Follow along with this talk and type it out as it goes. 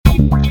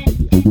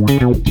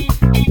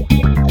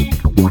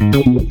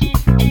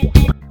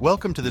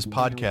Welcome to this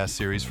podcast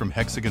series from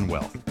Hexagon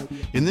Wealth.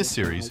 In this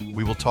series,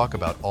 we will talk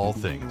about all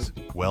things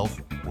wealth,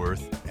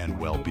 worth, and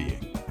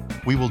well-being.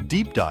 We will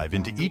deep dive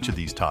into each of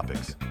these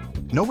topics,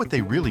 know what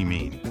they really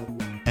mean,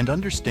 and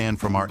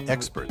understand from our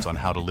experts on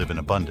how to live in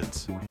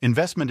abundance.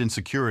 Investment in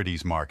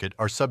securities market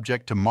are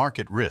subject to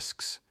market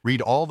risks.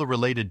 Read all the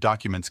related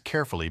documents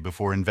carefully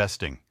before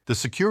investing. The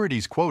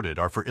securities quoted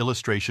are for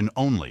illustration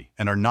only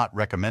and are not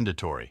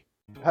recommendatory.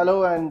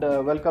 Hello and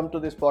welcome to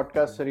this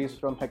podcast series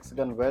from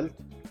Hexagon Wealth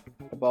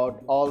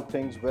about all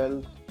things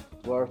wealth,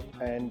 worth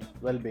and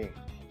well-being.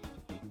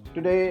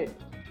 Today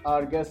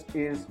our guest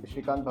is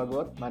Srikanth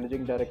Bhagavat,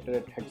 Managing Director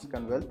at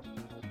Hexagon Wealth.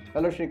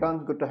 Hello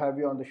Srikanth, good to have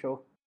you on the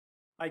show.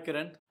 Hi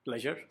Kiran,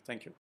 pleasure,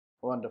 thank you.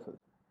 Wonderful.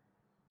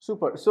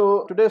 Super.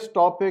 So today's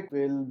topic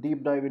will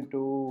deep dive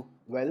into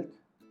wealth,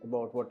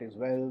 about what is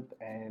wealth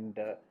and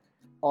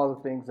all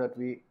the things that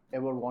we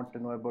ever want to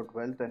know about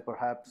wealth, and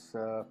perhaps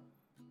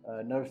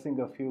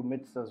nursing a few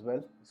myths as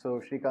well. So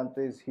Srikanth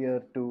is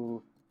here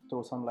to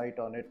throw some light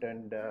on it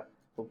and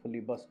hopefully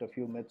bust a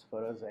few myths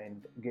for us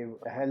and give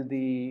a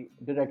healthy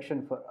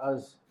direction for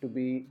us to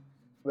be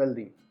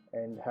wealthy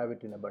and have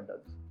it in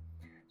abundance.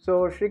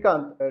 So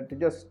Srikanth, to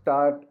just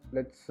start,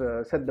 let's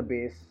set the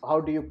base. How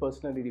do you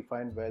personally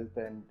define wealth?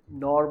 And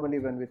normally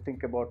when we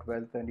think about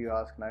wealth and you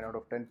ask 9 out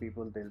of 10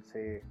 people, they'll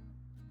say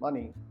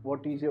money.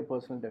 What is your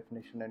personal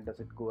definition and does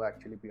it go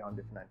actually beyond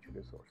the financial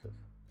resources?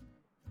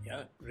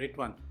 Yeah, great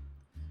one.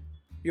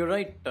 You're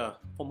right.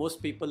 For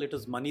most people, it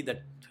is money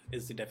that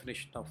is the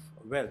definition of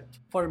wealth.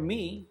 For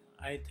me,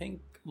 I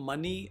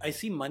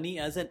see money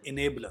as an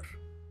enabler.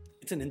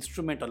 It's an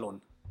instrument alone.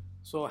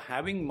 So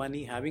having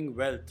money, having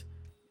wealth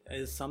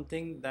is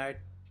something that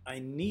I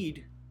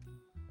need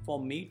for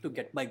me to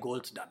get my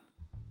goals done.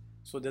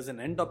 So there's an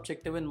end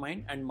objective in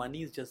mind and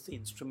money is just the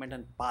instrument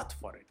and path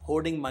for it.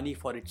 Hoarding money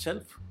for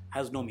itself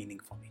has no meaning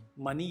for me.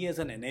 Money is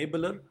an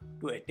enabler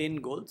to attain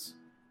goals,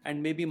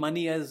 and maybe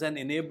money as an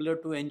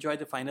enabler to enjoy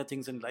the finer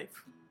things in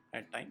life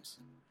at times.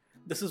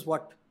 This is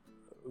what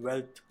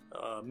wealth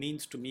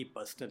means to me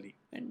personally.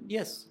 And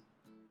yes,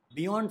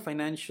 beyond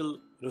financial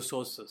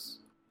resources,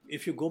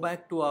 if you go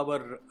back to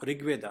our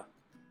Rig Veda,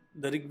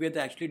 the Rig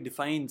Veda actually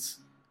defines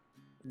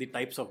the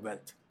types of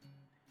wealth.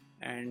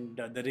 And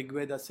the Rig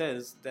Veda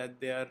says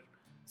that there are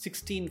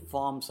 16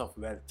 forms of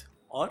wealth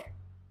or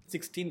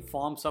 16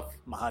 forms of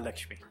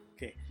Mahalakshmi.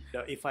 Okay.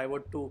 If I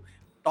were to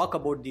talk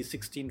about these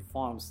 16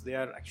 forms, they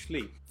are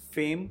actually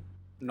fame,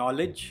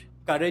 knowledge,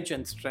 courage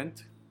and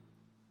strength,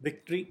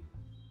 victory,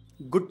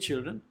 good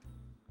children,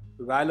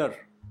 valor,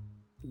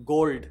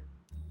 gold,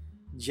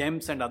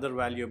 gems and other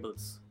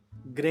valuables,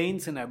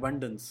 grains in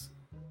abundance,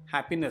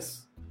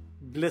 happiness,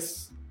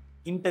 bliss,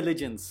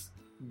 intelligence,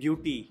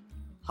 beauty,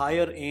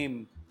 higher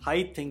aim,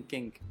 high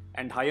thinking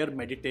and higher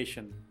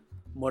meditation,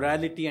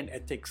 morality and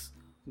ethics,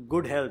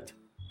 good health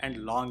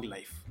and long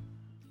life.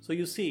 So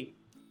you see,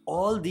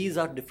 all these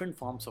are different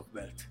forms of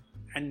wealth,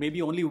 and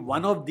maybe only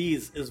one of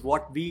these is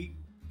what we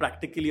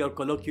practically or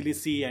colloquially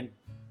see and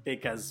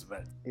take as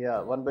wealth. Yeah,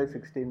 1 by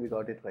 16 we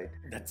got it right.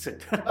 That's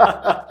it.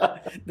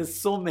 There's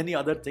so many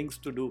other things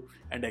to do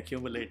and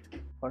accumulate.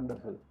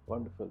 Wonderful,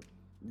 wonderful.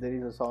 There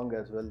is a song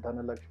as well,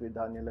 Dhana Lakshmi,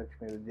 Dhanya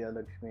Lakshmi, Vidya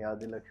Lakshmi,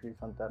 Adi Lakshmi,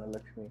 Santana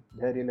Lakshmi,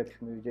 Dhairya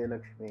Lakshmi, Vijay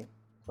Lakshmi.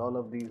 So all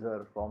of these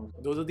are forms.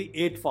 Those are the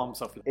 8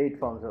 forms of life. 8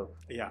 forms of.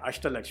 Yeah,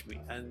 Ashta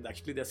Lakshmi. And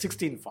actually there are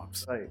 16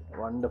 forms. Right,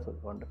 wonderful,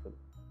 wonderful.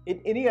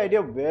 Any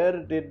idea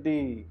where did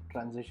the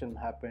transition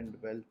happen?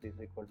 Wealth is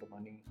equal to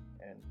money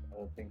and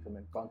other things. I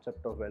mean,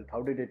 concept of wealth,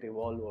 how did it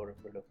evolve over a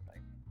period of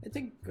time? I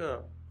think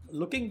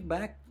looking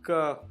back,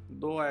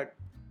 though I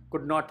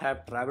could not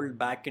have traveled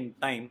back in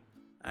time,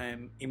 I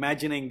am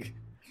imagining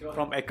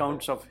from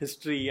accounts of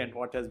history and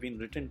what has been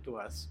written to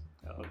us.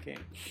 Okay.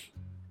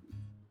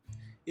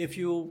 If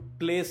you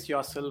place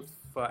yourself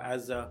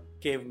as a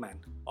caveman,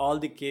 all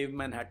the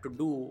caveman had to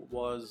do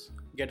was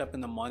get up in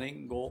the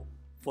morning, go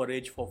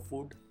forage for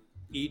food,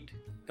 eat,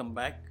 come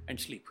back and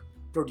sleep,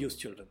 produce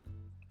children.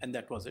 And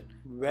that was it.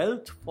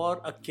 Wealth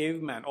for a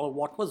caveman, or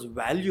what was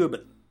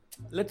valuable,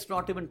 let's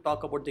not even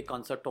talk about the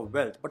concept of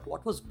wealth, but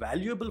what was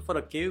valuable for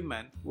a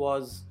caveman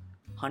was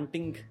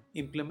hunting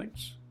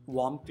implements,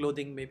 warm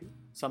clothing maybe,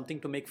 something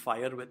to make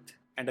fire with,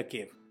 and a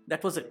cave.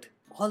 That was it.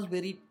 All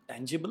very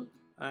tangible,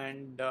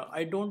 and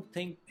I don't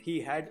think he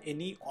had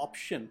any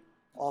option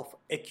of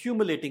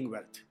accumulating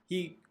wealth.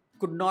 He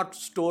could not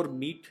store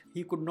meat,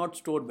 he could not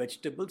store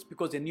vegetables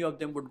because any of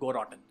them would go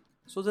rotten.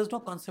 So there's no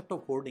concept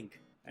of hoarding,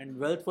 and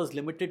wealth was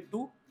limited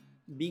to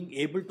being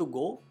able to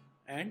go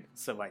and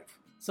survive.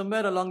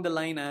 Somewhere along the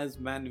line, as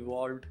man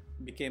evolved,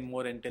 became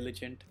more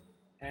intelligent,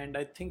 and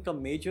I think a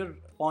major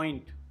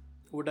point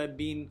would have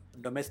been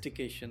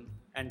domestication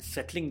and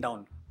settling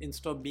down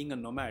instead of being a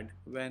nomad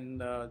when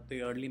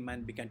the early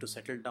man began to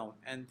settle down,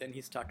 and then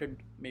he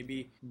started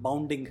maybe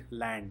bounding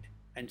land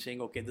and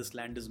saying, okay, this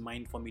land is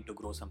mine for me to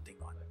grow something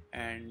on.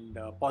 And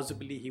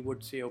possibly he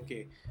would say,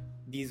 okay,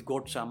 these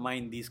goats are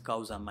mine, these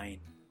cows are mine.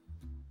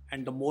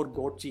 And the more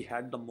goats he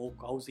had, the more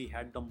cows he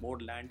had, the more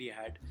land he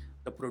had,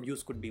 the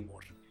produce could be more.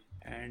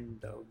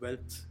 and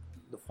wealth,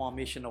 the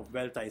formation of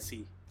wealth I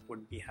see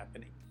would be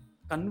happening.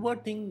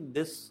 Converting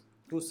this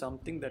to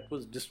something that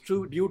was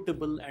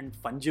distributable and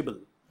fungible,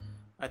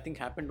 I think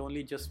happened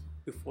only just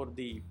before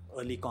the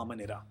early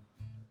common era.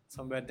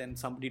 Somewhere then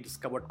somebody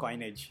discovered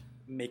coinage,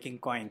 making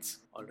coins,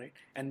 all right,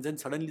 and then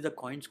suddenly the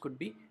coins could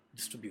be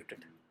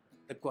distributed.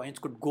 The coins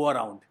could go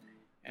around,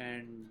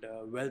 and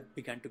wealth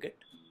began to get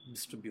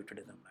distributed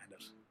in a manner.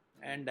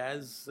 And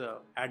as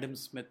Adam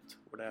Smith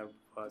would have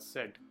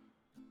said,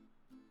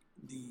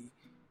 the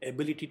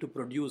ability to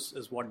produce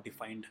is what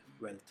defined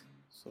wealth.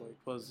 So it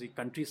was the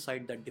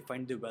countryside that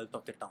defined the wealth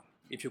of the town.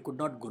 If you could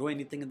not grow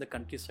anything in the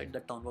countryside, the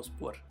town was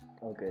poor.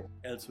 Okay.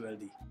 Else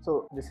wealthy.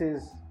 So this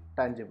is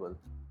tangible.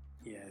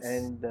 Yes.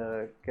 And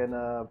can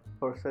a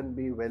person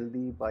be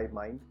wealthy by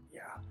mind?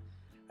 Yeah.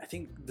 I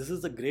think this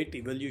is the great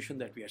evolution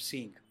that we are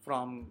seeing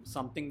from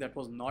something that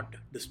was not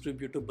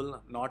distributable,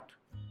 not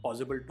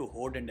possible to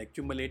hoard and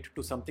accumulate,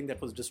 to something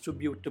that was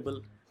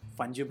distributable,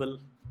 fungible.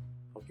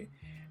 Okay.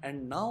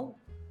 And now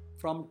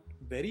from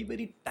very,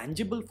 very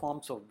tangible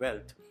forms of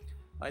wealth,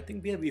 I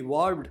think we have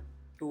evolved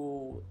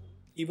to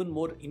even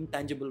more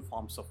intangible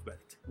forms of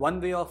wealth.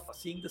 One way of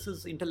seeing this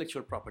is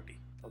intellectual property.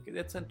 Okay,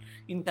 that's an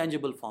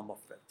intangible form of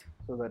wealth.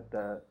 So that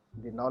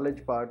the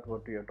knowledge part,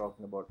 what we are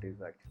talking about,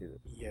 is actually...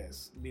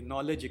 Yes, the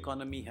knowledge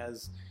economy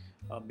has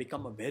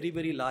become a very,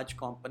 very large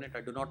component.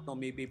 I do not know,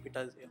 maybe it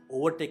has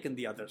overtaken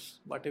the others.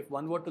 But if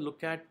one were to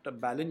look at the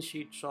balance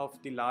sheets of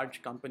the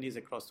large companies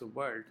across the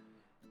world,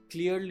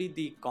 clearly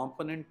the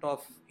component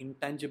of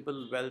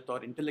intangible wealth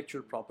or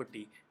intellectual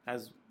property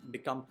has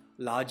become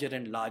larger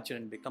and larger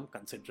and become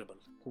considerable.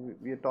 So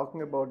we are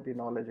talking about the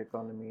knowledge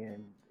economy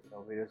and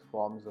various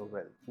forms of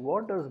wealth.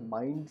 What does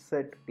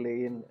mindset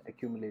play in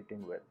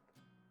accumulating wealth?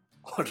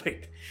 All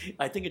right.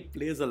 I think it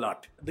plays a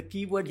lot. The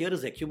key word here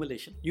is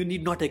accumulation. You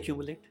need not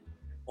accumulate,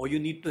 or you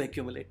need to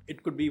accumulate.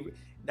 It could be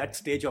that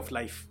stage of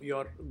life.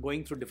 You're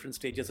going through different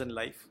stages in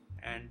life,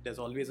 and there's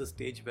always a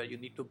stage where you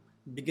need to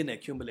begin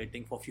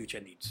accumulating for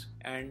future needs.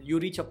 And you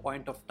reach a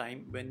point of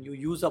time when you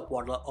use up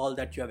all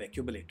that you have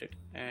accumulated,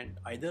 and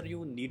either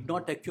you need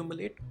not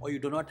accumulate or you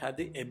do not have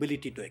the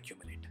ability to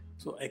accumulate.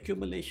 So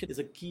accumulation is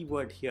a key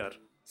word here.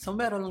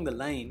 Somewhere along the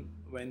line,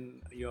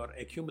 when you're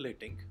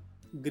accumulating,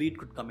 greed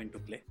could come into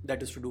play.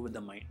 That is to do with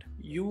the mind.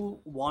 You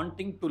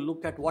wanting to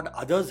look at what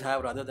others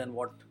have rather than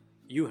what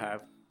you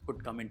have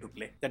could come into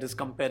play. That is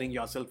comparing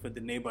yourself with the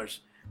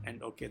neighbors,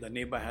 and okay, the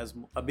neighbor has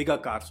a bigger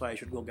car, so I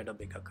should go get a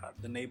bigger car.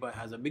 The neighbor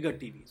has a bigger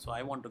TV, so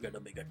I want to get a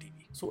bigger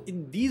TV. So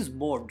in these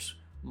modes,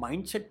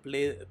 mindset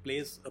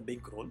plays a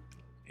big role.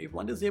 If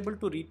one is able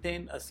to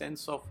retain a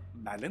sense of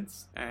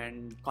balance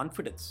and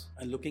confidence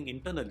and looking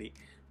internally,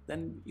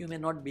 then you may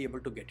not be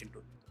able to get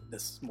into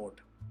this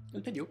mode.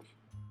 I'll tell you,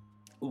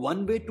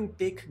 one way to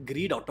take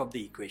greed out of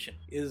the equation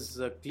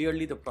is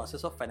clearly the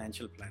process of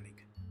financial planning,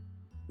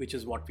 which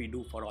is what we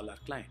do for all our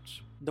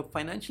clients. The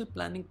financial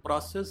planning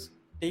process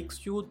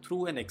takes you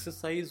through an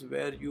exercise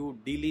where you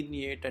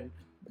delineate and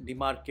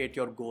demarcate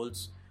your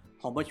goals,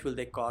 how much will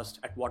they cost,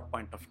 at what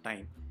point of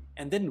time,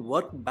 and then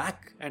work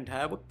back and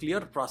have a clear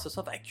process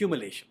of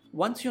accumulation.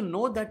 Once you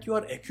know that you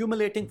are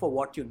accumulating for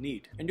what you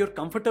need and you're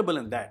comfortable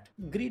in that,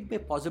 greed may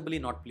possibly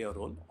not play a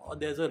role, or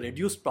there's a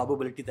reduced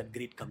probability that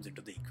greed comes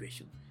into the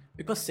equation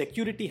because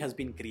security has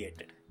been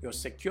created. You're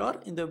secure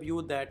in the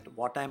view that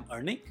what I'm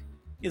earning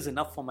is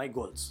enough for my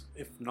goals.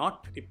 If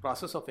not, the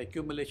process of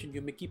accumulation,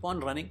 you may keep on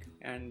running,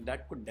 and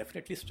that could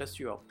definitely stress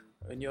you out.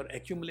 When you're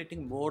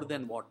accumulating more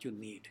than what you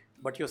need,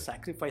 but you're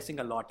sacrificing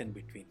a lot in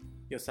between.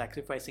 You're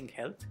sacrificing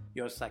health,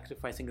 you're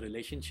sacrificing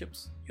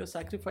relationships, you're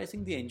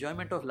sacrificing the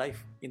enjoyment of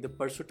life in the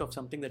pursuit of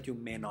something that you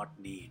may not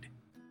need.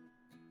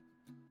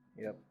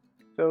 Yep.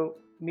 So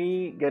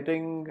me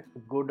getting a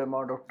good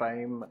amount of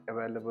time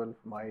available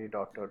for my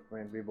daughter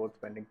when we both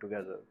spending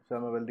together. So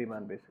I'm a wealthy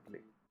man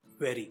basically.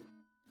 Very.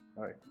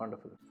 All right,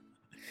 wonderful.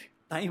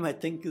 Time, I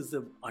think, is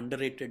an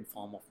underrated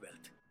form of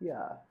wealth.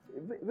 Yeah,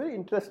 very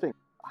interesting.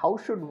 How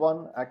should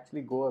one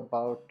actually go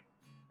about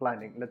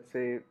planning? Let's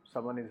say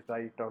someone is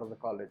right out of the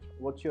college.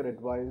 What's your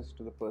advice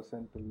to the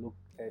person to look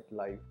at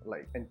life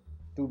like and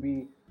to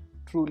be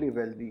truly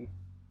wealthy?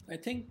 I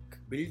think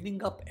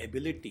building up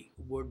ability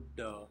would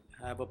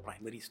have a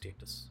primary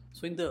status.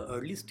 So in the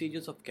early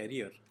stages of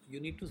career, you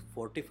need to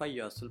fortify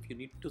yourself, you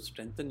need to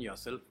strengthen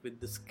yourself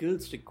with the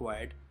skills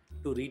required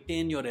to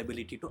retain your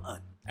ability to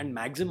earn and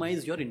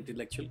maximize your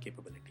intellectual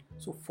capability.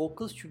 So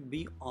focus should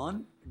be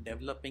on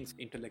developing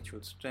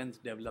intellectual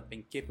strength,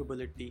 developing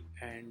capability,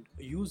 and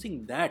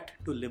using that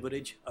to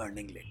leverage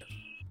earning later.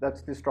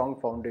 That's the strong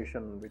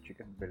foundation which you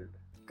can build.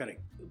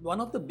 Correct.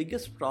 One of the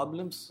biggest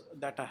problems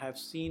that I have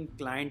seen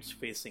clients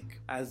facing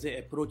as they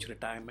approach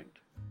retirement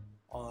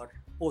or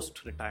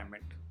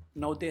post-retirement,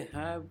 now they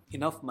have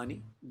enough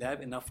money, they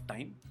have enough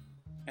time,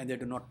 and they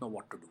do not know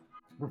what to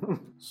do.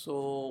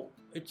 So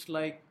it's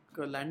like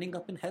landing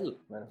up in hell.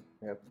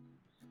 Yep.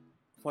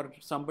 For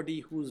somebody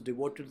who's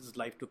devoted his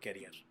life to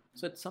career.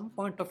 So at some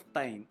point of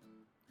time,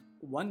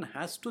 one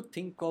has to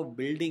think of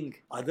building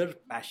other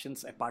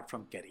passions apart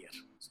from career.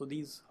 So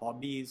these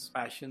hobbies,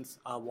 passions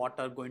are what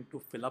are going to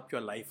fill up your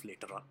life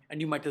later on.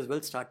 And you might as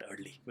well start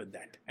early with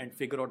that and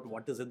figure out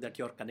what is it that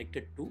you're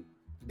connected to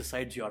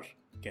besides your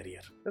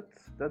career.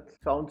 That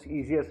sounds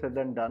easier said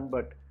than done,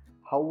 but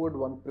how would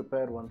one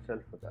prepare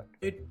oneself for that?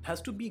 It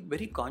has to be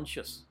very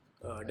conscious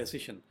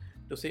decision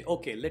to say,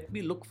 okay, let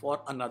me look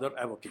for another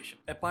avocation.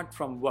 Apart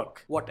from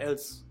work, what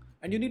else?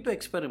 And you need to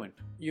experiment.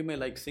 You may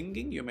like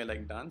singing, you may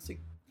like dancing,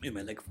 you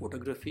may like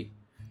photography.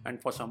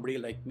 And for somebody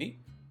like me,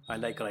 I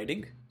like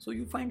riding. So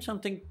you find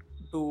something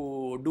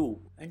to do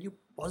and you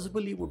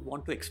possibly would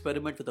want to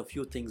experiment with a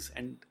few things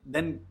and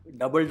then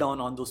double down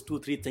on those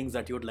 2-3 things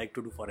that you would like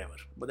to do forever.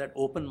 But that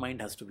open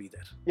mind has to be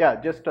there.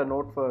 Yeah, just a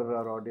note for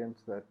our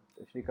audience that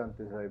Srikanth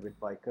is a bit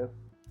biker.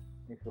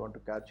 If you want to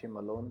catch him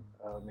alone,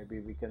 maybe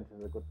weekends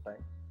is a good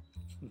time.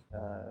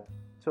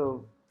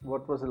 So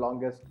what was the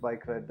longest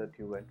bike ride that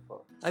you went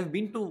for? I've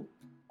been to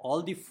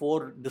all the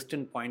 4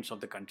 distant points of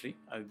the country.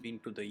 I've been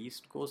to the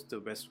east coast, the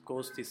west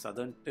coast, the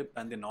southern tip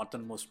and the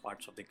northernmost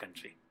parts of the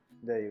country.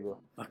 There you go.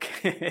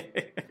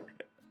 Okay.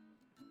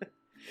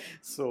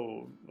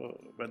 So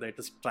whether it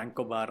is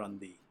Tranquebar on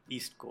the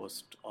east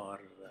coast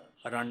or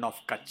a run of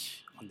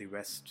Kutch on the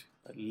west,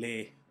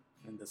 Leh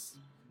in the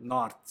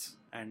north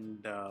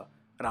and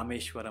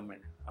Rameshwaram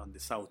on the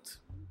south.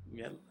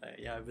 Well,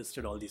 I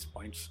visited all these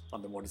points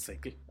on the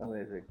motorcycle.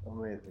 Amazing.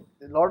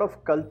 A lot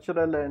of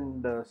cultural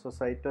and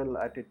societal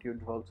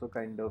attitudes also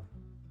kind of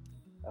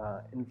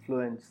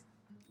influence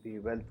the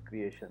wealth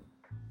creation.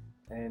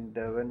 And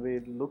when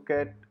we look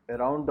at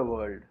around the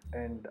world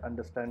and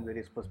understand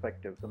various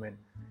perspectives, I mean,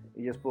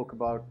 you just spoke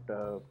about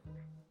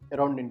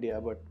around India,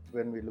 but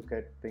when we look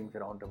at things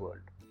around the world,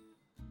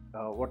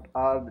 what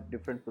are the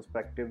different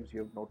perspectives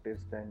you've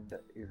noticed, and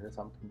is there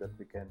something that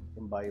we can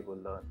imbibe or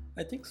learn?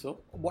 I think so.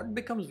 What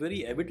becomes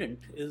very evident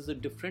is the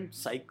different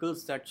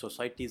cycles that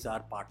societies are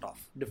part of,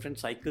 different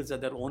cycles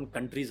that their own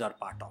countries are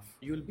part of.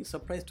 You will be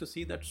surprised to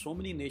see that so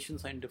many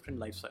nations are in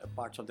different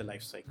parts of the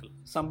life cycle.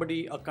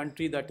 A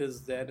country that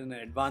is there in an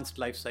advanced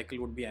life cycle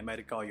would be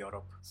America or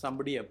Europe.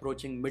 Somebody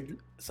approaching mid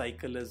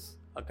cycle is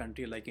a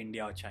country like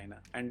India or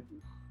China. And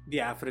the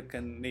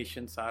African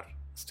nations are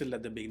still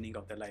at the beginning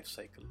of their life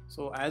cycle.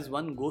 So as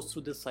one goes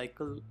through this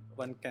cycle,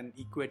 one can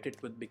equate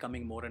it with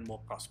becoming more and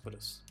more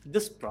prosperous.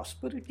 This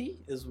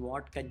prosperity is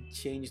what can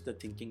change the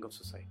thinking of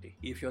society.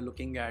 If you're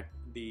looking at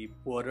the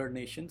poorer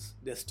nations,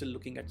 they're still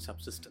looking at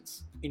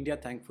subsistence. India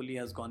thankfully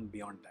has gone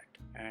beyond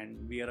that.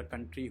 And we are a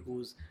country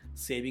who's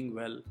saving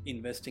well,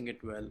 investing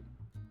it well,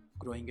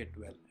 growing it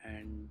well,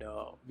 and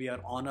we are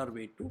on our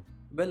way to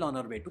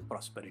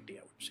prosperity,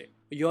 I would say.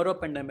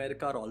 Europe and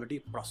America are already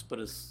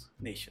prosperous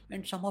nations,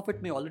 and some of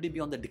it may already be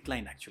on the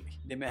decline actually.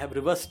 They may have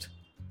reversed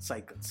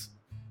cycles.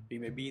 We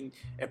may be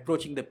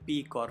approaching the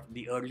peak or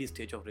the early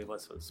stage of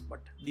reversals, but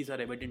these are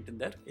evident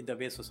in the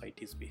way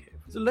societies behave.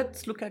 So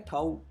let's look at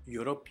how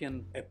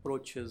European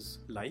approaches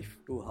life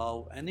to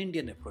how an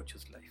Indian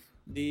approaches life.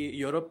 The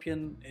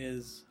European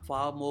is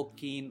far more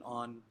keen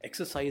on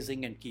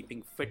exercising and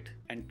keeping fit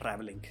and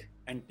traveling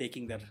and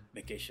taking their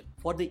vacation.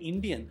 For the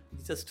Indian,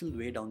 these are still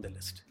way down the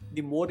list.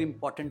 The more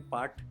important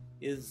part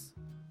is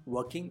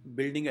working,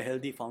 building a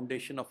healthy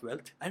foundation of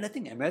wealth. And I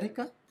think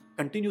America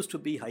continues to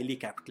be highly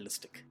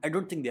capitalistic. I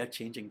don't think they are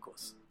changing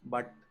course.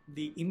 But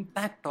the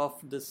impact of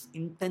this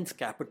intense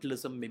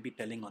capitalism may be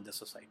telling on the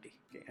society.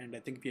 Okay? And I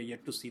think we are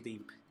yet to see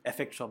the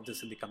effects of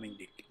this in the coming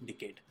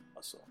decade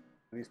or so.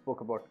 We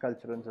spoke about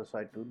culture and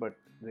societal, but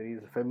there is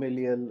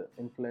familial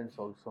influence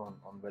also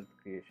on wealth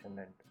creation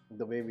and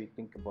the way we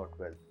think about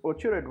wealth.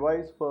 What's your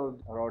advice for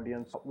our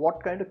audience?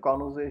 What kind of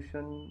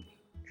conversation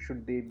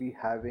should they be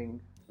having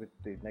with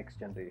the next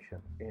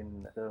generation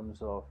in terms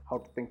of how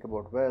to think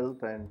about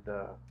wealth and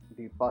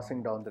the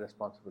passing down the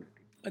responsibility?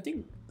 I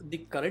think the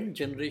current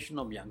generation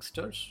of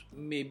youngsters,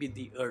 maybe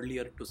the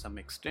earlier to some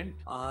extent,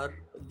 are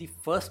the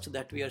first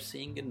that we are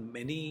seeing in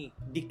many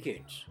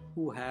decades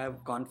who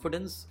have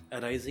confidence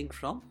arising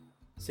from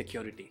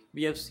security.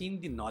 We have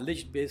seen the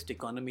knowledge-based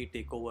economy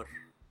take over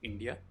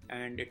India,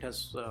 and it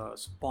has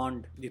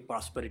spawned the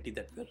prosperity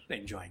that we're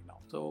enjoying now.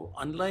 So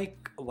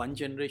unlike one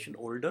generation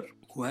older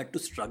who had to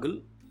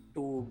struggle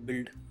to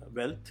build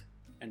wealth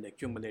and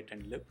accumulate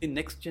and live, the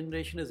next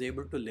generation is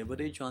able to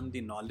leverage on the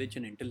knowledge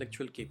and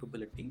intellectual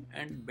capability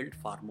and build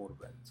far more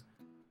wealth.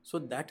 So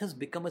that has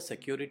become a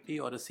security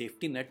or a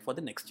safety net for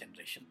the next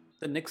generation.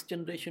 The next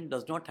generation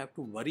does not have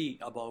to worry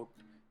about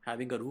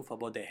having a roof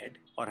above their head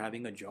or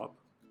having a job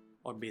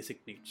or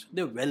basic needs.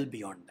 They're well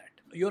beyond that.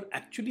 You're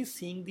actually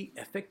seeing the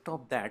effect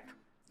of that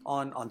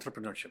on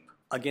entrepreneurship.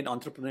 Again,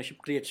 entrepreneurship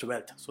creates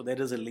wealth, so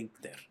there is a link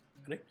there.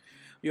 Right?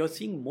 You're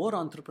seeing more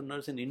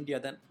entrepreneurs in India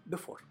than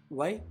before.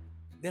 Why?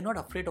 They're not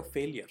afraid of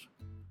failure.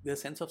 Their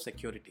sense of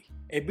security.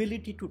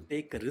 Ability to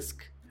take a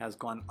risk has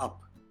gone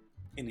up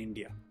in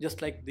India.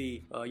 Just like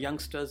the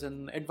youngsters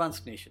in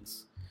advanced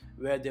nations,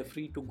 where they're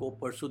free to go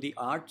pursue the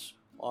arts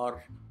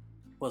or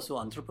pursue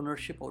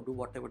entrepreneurship or do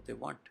whatever they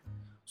want.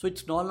 So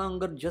it's no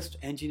longer just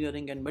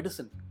engineering and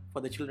medicine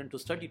for the children to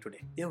study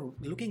today. They're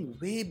looking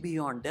way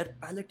beyond. Their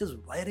palette is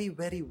very,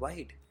 very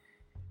wide.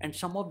 And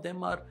some of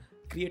them are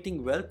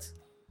creating wealth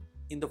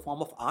in the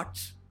form of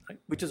arts, right,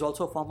 which is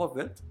also a form of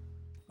wealth.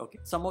 Okay.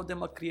 Some of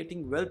them are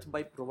creating wealth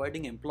by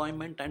providing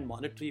employment and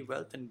monetary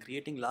wealth and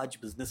creating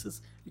large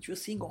businesses, which we're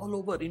seeing all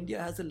over.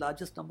 India has a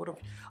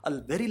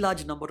very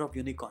large number of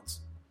unicorns.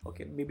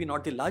 Okay, maybe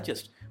not the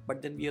largest,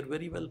 but then we are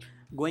very well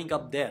going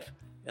up there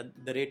at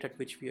the rate at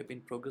which we have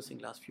been progressing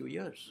last few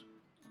years.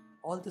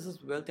 All this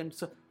is wealth, and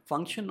it's a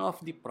function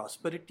of the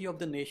prosperity of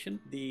the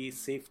nation, the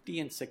safety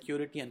and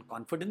security and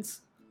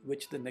confidence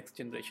which the next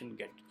generation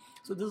get.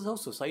 So this is how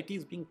society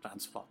is being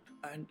transformed,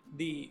 and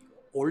the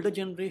older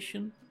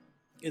generation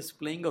is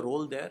playing a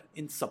role there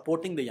in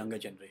supporting the younger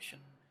generation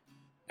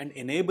and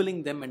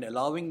enabling them and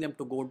allowing them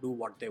to go do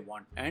what they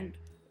want and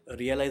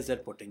realize their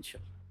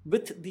potential.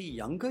 With the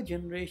younger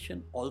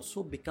generation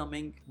also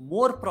becoming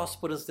more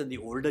prosperous than the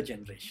older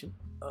generation,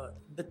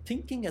 the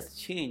thinking has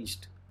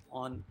changed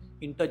on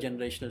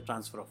intergenerational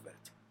transfer of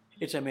wealth.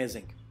 It's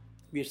amazing.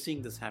 We are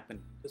seeing this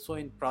happen. So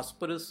in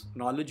prosperous,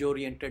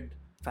 knowledge-oriented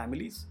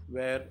families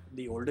where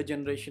the older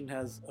generation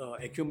has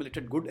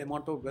accumulated good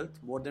amount of wealth,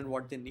 more than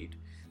what they need,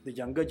 the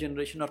younger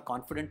generation are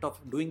confident of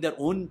doing their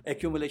own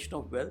accumulation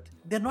of wealth.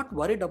 They're not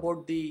worried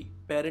about the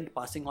parent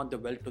passing on the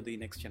wealth to the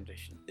next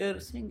generation. They're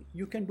saying,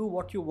 you can do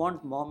what you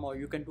want, mom, or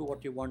you can do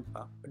what you want,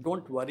 pa.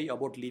 Don't worry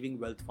about leaving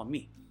wealth for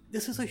me.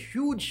 This is a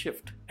huge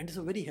shift, and it's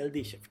a very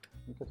healthy shift.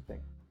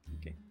 Interesting.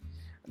 Okay.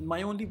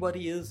 My only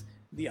worry is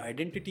the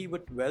identity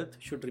with wealth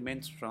should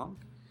remain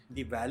strong.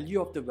 The value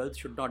of the wealth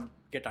should not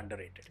get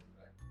underrated.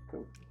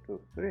 True.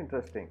 Very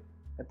interesting.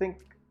 I think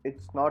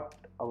it's not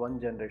a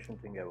one generation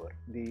thing ever.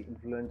 The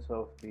influence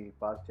of the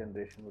past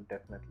generation would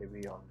definitely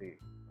be on the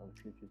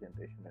future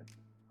generation and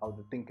how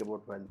they think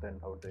about wealth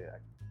and how they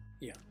act.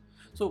 Yeah.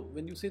 So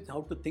when you say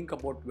how to think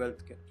about wealth,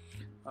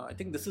 I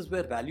think this is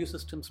where value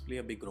systems play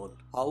a big role.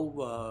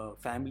 How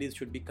families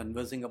should be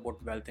conversing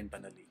about wealth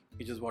internally,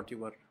 which is what you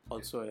were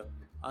also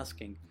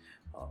asking.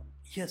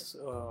 Yes,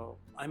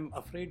 I'm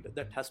afraid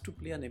that has to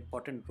play an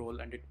important role,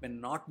 and it may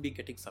not be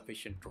getting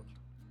sufficient role.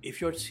 If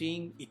you're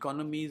seeing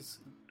economies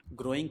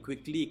growing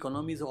quickly,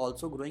 economies are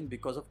also growing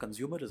because of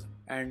consumerism,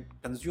 and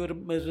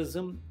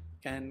consumerism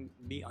can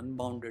be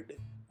unbounded,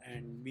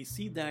 and we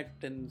see that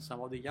in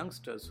some of the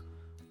youngsters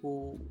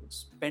who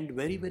spend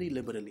very, very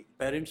liberally.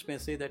 Parents may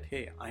say that,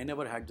 hey, I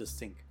never had this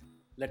thing.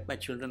 Let my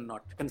children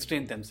not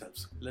constrain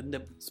themselves. Let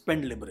them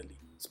spend liberally.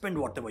 Spend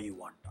whatever you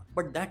want.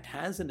 But that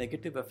has a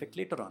negative effect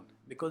later on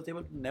because they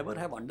will never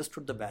have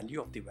understood the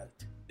value of the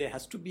wealth. There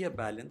has to be a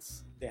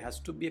balance. There has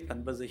to be a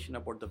conversation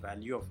about the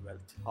value of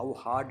wealth, how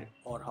hard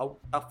or how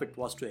tough it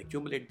was to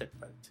accumulate that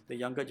wealth. The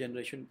younger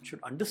generation should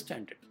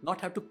understand it,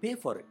 not have to pay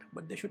for it,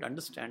 but they should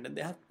understand. And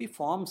there have to be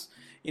forms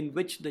in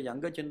which the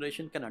younger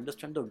generation can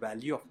understand the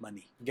value of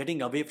money,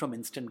 getting away from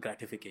instant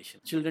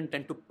gratification. Children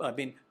tend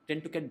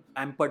to get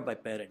pampered by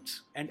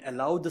parents and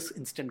allow this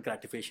instant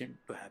gratification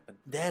to happen.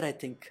 There, I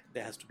think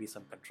there has to be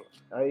some control.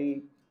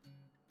 I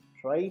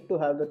try to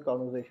have that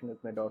conversation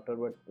with my daughter,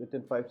 but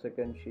within 5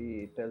 seconds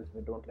she tells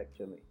me, don't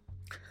lecture me.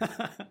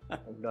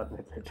 I'm done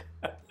with it.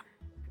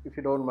 If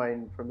you don't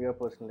mind, from your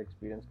personal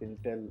experience, can you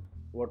tell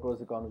what was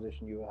the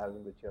conversation you were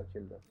having with your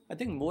children? I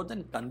think more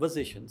than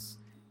conversations,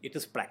 it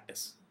is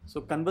practice.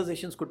 So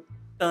conversations could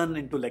turn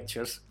into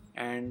lectures,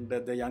 and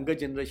the younger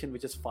generation,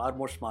 which is far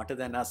more smarter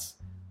than us,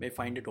 may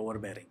find it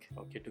overbearing,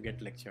 okay, to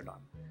get lectured on.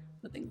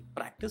 I think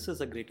practice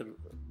is a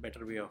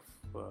better way of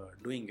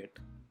doing it.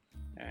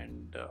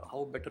 And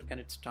how better can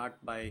it start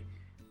by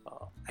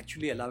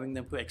actually allowing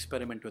them to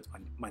experiment with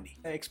money.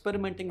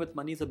 Experimenting with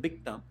money is a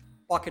big term.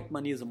 Pocket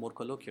money is a more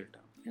colloquial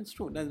term. It's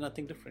true, there's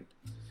nothing different.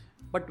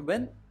 But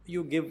when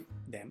you give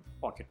them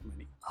pocket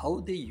money,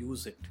 how they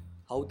use it,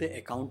 how they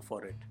account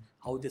for it,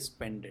 how they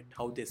spend it,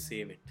 how they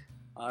save it,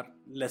 are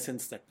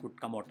lessons that could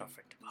come out of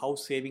it. How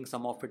saving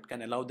some of it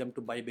can allow them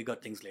to buy bigger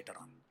things later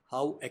on.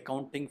 How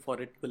accounting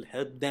for it will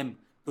help them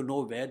to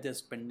know where they're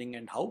spending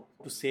and how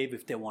to save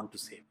if they want to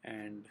save.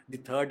 And the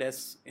third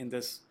S in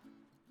this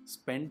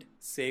spend,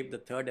 save, the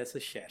third S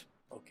is share.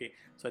 Okay,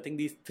 so I think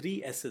these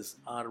 3 S's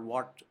are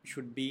what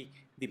should be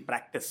the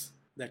practice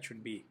that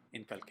should be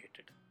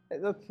inculcated.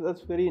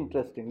 That's very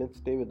interesting. Let's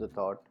stay with the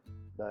thought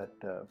that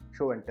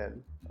show and tell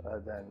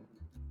than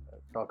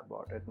talk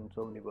about it in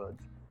so many words.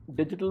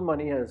 Digital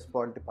money has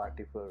spoiled the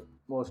party for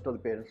most of the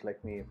parents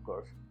like me, of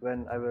course.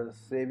 When I was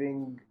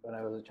saving when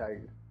I was a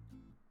child,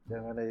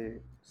 then when I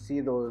see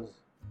those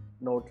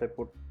notes I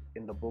put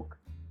in the book,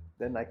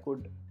 then I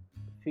could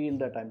feel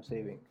that I'm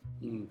saving.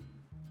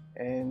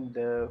 And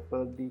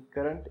for the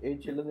current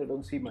age children, they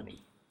don't see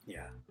money.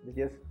 Yeah.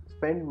 They just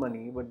spend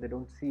money, but they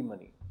don't see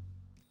money.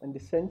 And the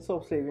sense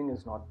of saving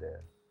is not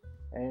there.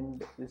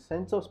 And the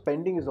sense of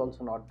spending is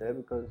also not there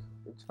because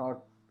it's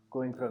not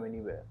going from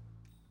anywhere.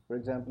 For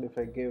example, if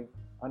I give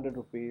 100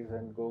 rupees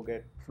and go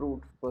get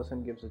fruit,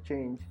 person gives a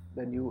change,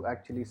 then you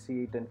actually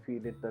see it and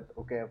feel it that,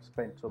 okay, I've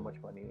spent so much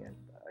money and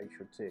I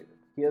should save it.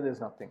 Here there's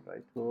nothing,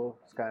 right? Go,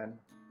 scan,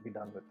 be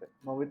done with it.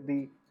 Now with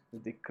the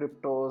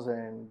cryptos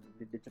and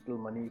the digital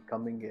money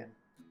coming in,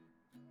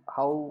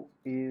 how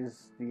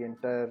is the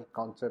entire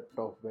concept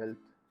of wealth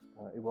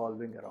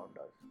evolving around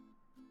us?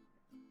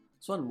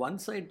 So on one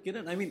side,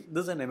 Kiran, I mean,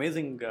 this is an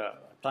amazing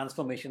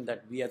transformation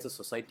that we as a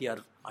society are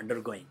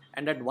undergoing.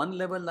 And at one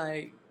level,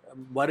 I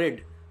am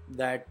worried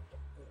that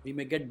we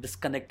may get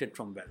disconnected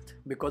from wealth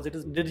because it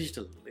is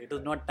digital, it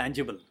is not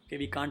tangible. Okay,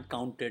 we can't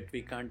count it,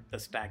 we can't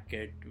stack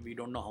it, we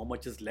don't know how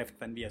much is left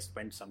when we have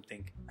spent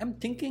something. I'm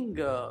thinking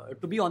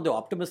to be on the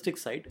optimistic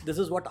side, this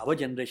is what our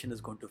generation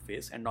is going to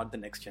face and not the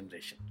next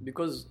generation,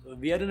 because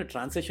we are in a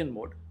transition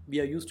mode.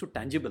 We are used to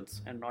tangibles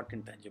and not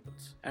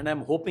intangibles, and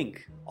I'm hoping,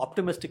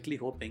 optimistically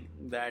hoping,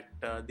 that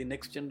the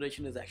next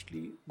generation is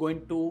actually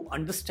going to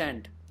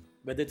understand,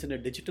 whether it's in a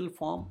digital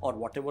form or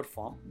whatever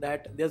form,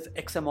 that there's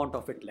X amount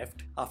of it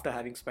left after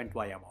having spent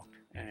Y amount,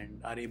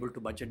 and are able to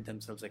budget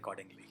themselves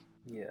accordingly.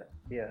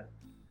 Yeah.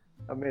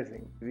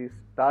 Amazing. We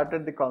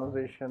started the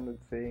conversation with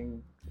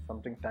saying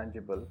something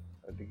tangible,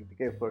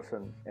 the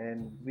person,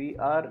 and we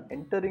are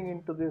entering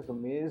into this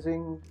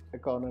amazing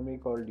economy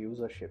called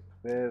usership,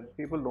 where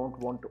people don't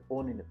want to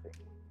own anything.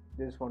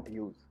 They just want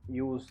to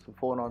use the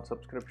phone on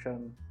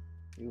subscription,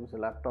 use a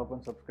laptop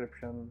on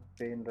subscription,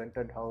 stay in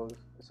rented house.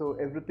 So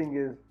everything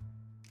is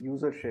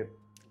usership.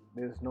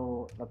 There's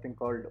nothing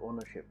called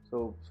ownership.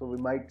 So we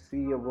might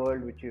see a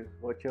world which is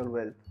virtual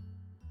wealth,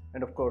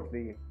 and of course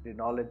the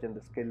knowledge and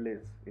the skill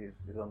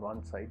is on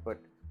one side, but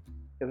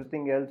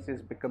everything else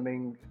is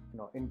becoming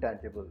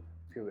intangible,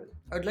 if you will.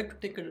 I'd like to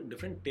take a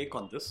different take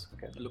on this.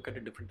 Okay. Look at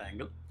a different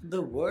angle.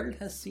 The world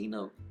has seen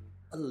a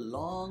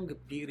long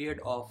period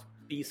of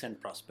peace and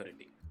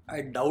prosperity.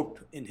 I doubt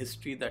in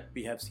history that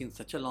we have seen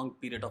such a long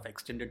period of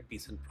extended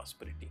peace and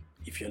prosperity.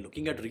 If you're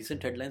looking at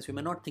recent headlines, you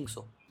may not think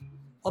so.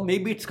 Or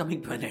maybe it's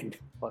coming to an end.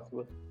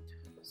 Possible.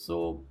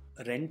 So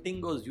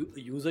renting or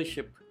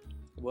usership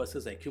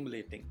versus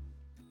accumulating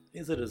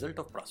is a result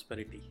of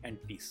prosperity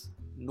and peace.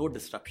 No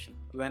disruption.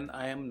 When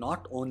I am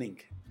not owning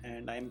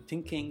and I am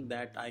thinking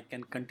that I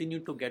can continue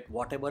to get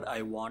whatever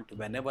I want,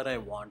 whenever I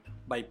want,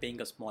 by paying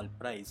a small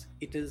price,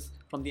 it is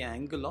from the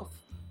angle of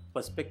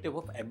perspective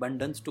of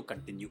abundance to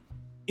continue.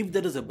 If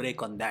there is a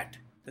break on that,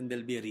 then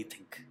there'll be a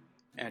rethink.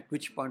 At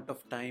which point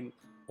of time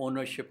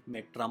ownership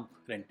may trump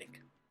renting.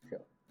 Sure.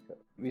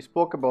 We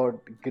spoke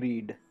about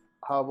greed.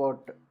 How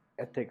about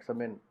ethics? I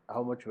mean,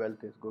 how much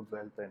wealth is good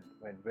wealth,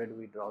 and where do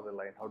we draw the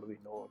line? How do we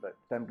know that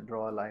it's time to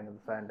draw a line in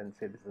the sand and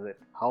say this is it?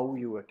 How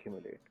you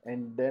accumulate,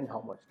 and then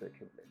how much to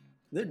accumulate?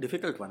 It's a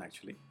difficult one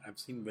actually. I've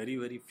seen very,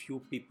 very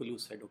few people who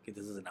said, okay,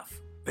 this is enough.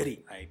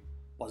 I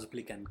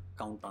possibly can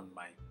count on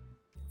my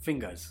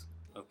fingers.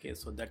 Okay,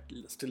 so that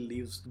still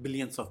leaves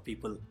billions of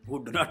people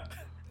who do not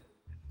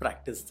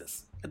practice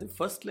this. At the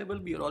first level,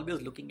 we are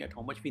always looking at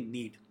how much we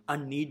need. Our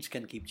needs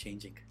can keep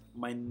changing.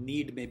 My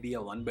need may be a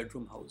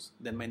 1-bedroom house,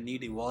 then my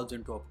need evolves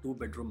into a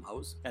 2-bedroom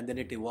house, and then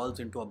it evolves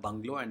into a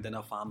bungalow and then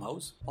a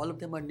farmhouse. All of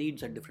them are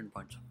needs at different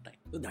points of time.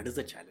 So that is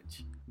the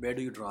challenge. Where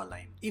do you draw a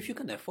line? If you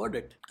can afford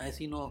it, I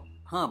see no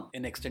harm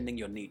in extending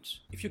your needs.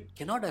 If you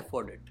cannot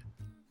afford it,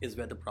 is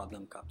where the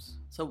problem comes.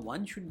 So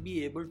one should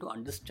be able to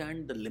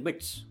understand the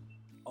limits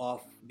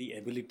of the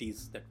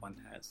abilities that one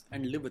has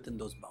and live within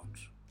those bounds.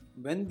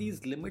 When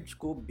these limits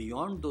go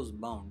beyond those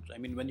bounds, I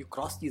mean, when you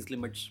cross these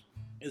limits,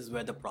 is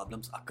where the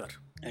problems occur,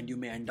 and you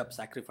may end up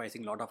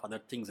sacrificing a lot of other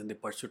things in the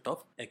pursuit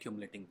of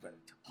accumulating wealth.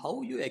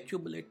 How you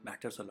accumulate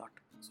matters a lot.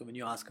 So when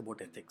you ask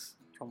about ethics,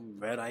 from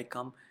where I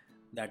come,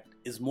 that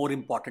is more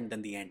important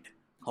than the end.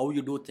 How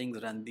you do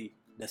things and the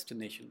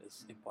destination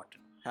is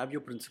important. Have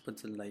your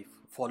principles in life,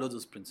 follow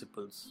those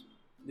principles.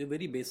 They're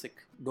very basic.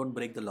 Don't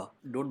break the law.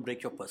 Don't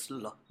break your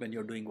personal law when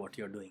you're doing what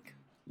you're doing.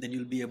 Then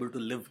you'll be able to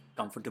live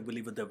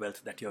comfortably with the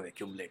wealth that you have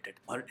accumulated.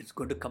 Or it's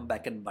going to come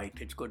back and bite.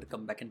 It's going to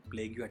come back and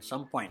plague you at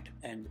some point,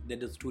 and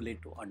then it's too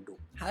late to undo.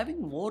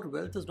 Having more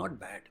wealth is not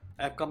bad.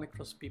 I've come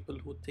across people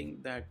who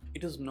think that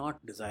it is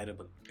not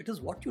desirable. It is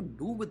what you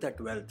do with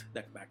that wealth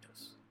that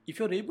matters. If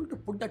you're able to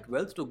put that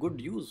wealth to good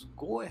use,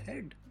 go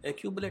ahead,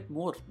 accumulate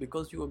more,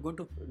 because you are going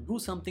to do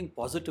something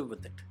positive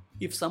with it.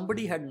 If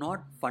somebody had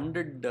not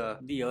funded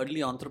the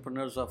early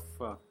entrepreneurs of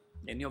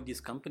any of these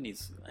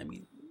companies, I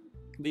mean,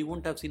 we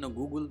wouldn't have seen a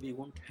Google, we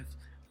wouldn't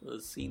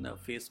have seen a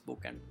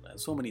Facebook, and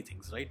so many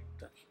things, right?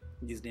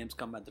 These names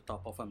come at the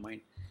top of our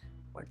mind.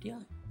 But yeah,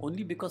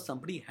 only because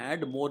somebody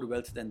had more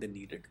wealth than they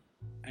needed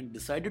and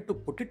decided to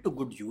put it to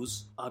good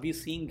use, are we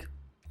seeing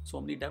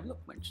so many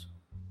developments?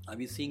 Are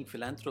we seeing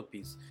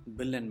philanthropies?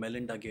 Bill and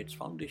Melinda Gates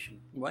Foundation.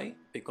 Why?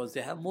 Because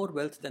they have more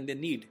wealth than they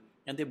need,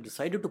 and they've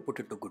decided to put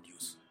it to good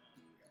use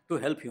to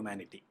help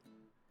humanity.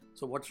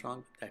 So what's wrong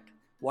with that?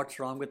 What's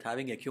wrong with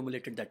having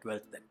accumulated that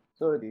wealth then?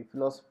 So the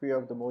philosophy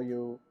of the more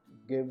you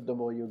give, the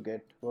more you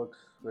get works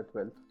with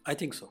wealth. I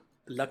think so.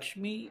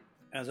 Lakshmi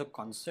as a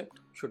concept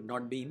should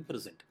not be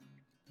imprisoned.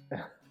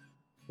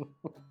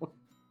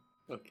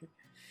 Okay.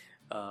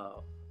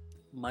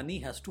 Money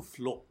has to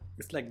flow.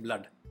 It's like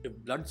blood. If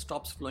blood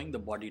stops flowing, the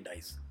body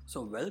dies.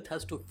 So wealth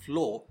has to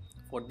flow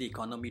for the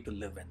economy to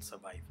live and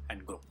survive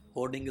and grow.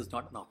 Hoarding is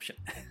not an option.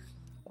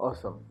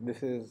 Awesome.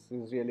 This is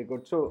really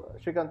good. So,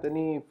 Srikanth,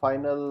 any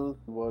final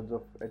words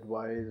of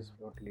advice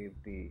you want to leave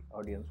the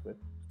audience with?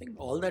 I think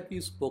all that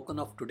we've spoken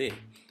of today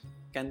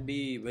can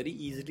be very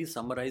easily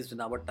summarized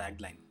in our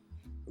tagline: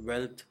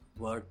 wealth,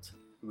 worth,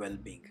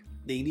 well-being.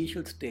 The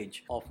initial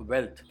stage of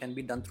wealth can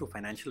be done through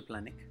financial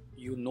planning.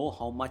 You know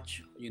how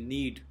much you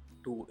need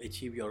to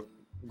achieve your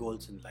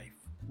goals in life.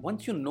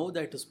 Once you know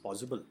that it is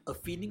possible, a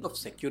feeling of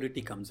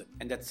security comes in,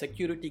 and that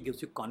security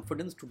gives you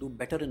confidence to do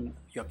better in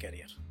your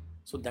career.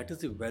 So that is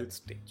the wealth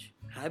stage.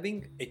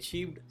 Having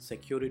achieved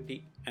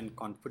security and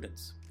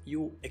confidence,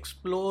 you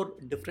explore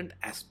different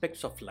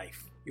aspects of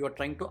life. You are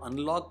trying to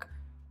unlock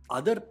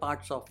other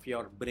parts of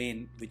your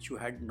brain which you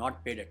had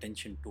not paid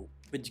attention to,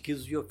 which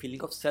gives you a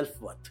feeling of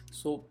self-worth.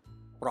 So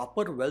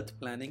proper wealth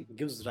planning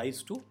gives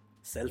rise to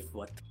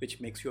self-worth, which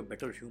makes you a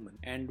better human.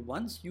 And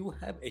once you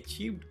have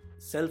achieved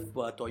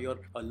self-worth, or you're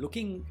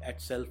looking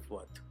at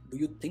self-worth, do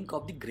you think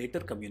of the greater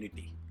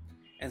community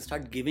and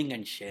start giving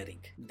and sharing?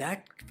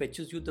 That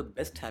fetches you the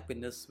best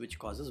happiness, which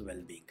causes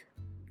well-being.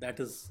 That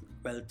is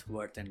wealth,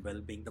 worth and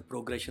well-being, the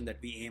progression that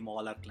we aim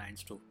all our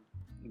clients to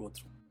go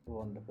through.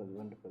 Wonderful,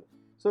 wonderful.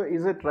 So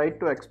is it right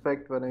to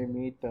expect when I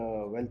meet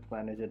a wealth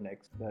manager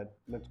next that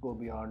let's go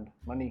beyond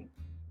money?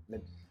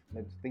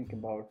 Let's think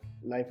about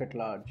life at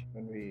large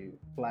when we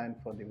plan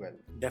for the wealth.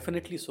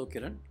 Definitely so,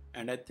 Kiran.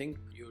 And I think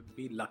you'd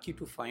be lucky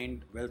to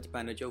find a wealth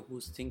manager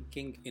who's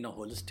thinking in a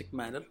holistic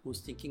manner, who's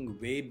thinking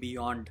way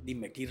beyond the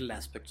material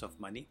aspects of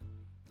money,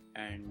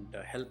 and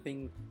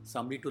helping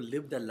somebody to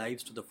live their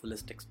lives to the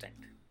fullest extent.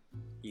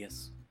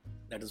 Yes,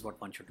 that is what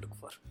one should look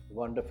for.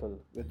 Wonderful.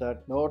 With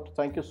that note,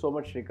 thank you so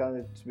much, Srikanth.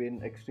 It's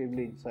been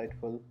extremely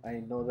insightful.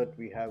 I know that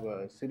we have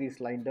a series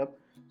lined up.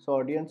 So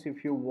audience,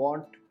 if you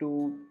want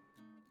to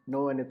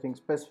know anything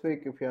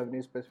specific, if you have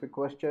any specific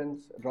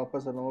questions, drop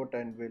us a note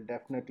and we'll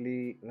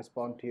definitely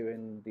respond to you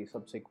in the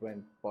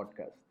subsequent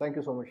podcast. Thank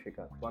you so much,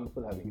 Srikanth.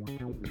 Wonderful having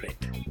you. Great.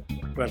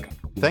 Welcome.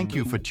 Thank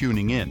you for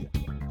tuning in.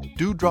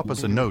 Do drop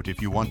us a note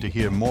if you want to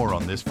hear more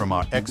on this from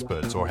our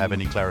experts or have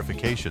any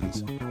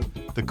clarifications.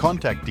 The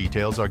contact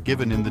details are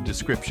given in the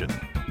description.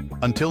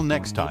 Until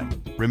next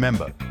time,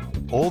 remember,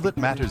 all that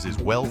matters is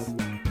wealth,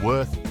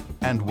 worth,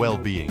 and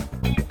well-being.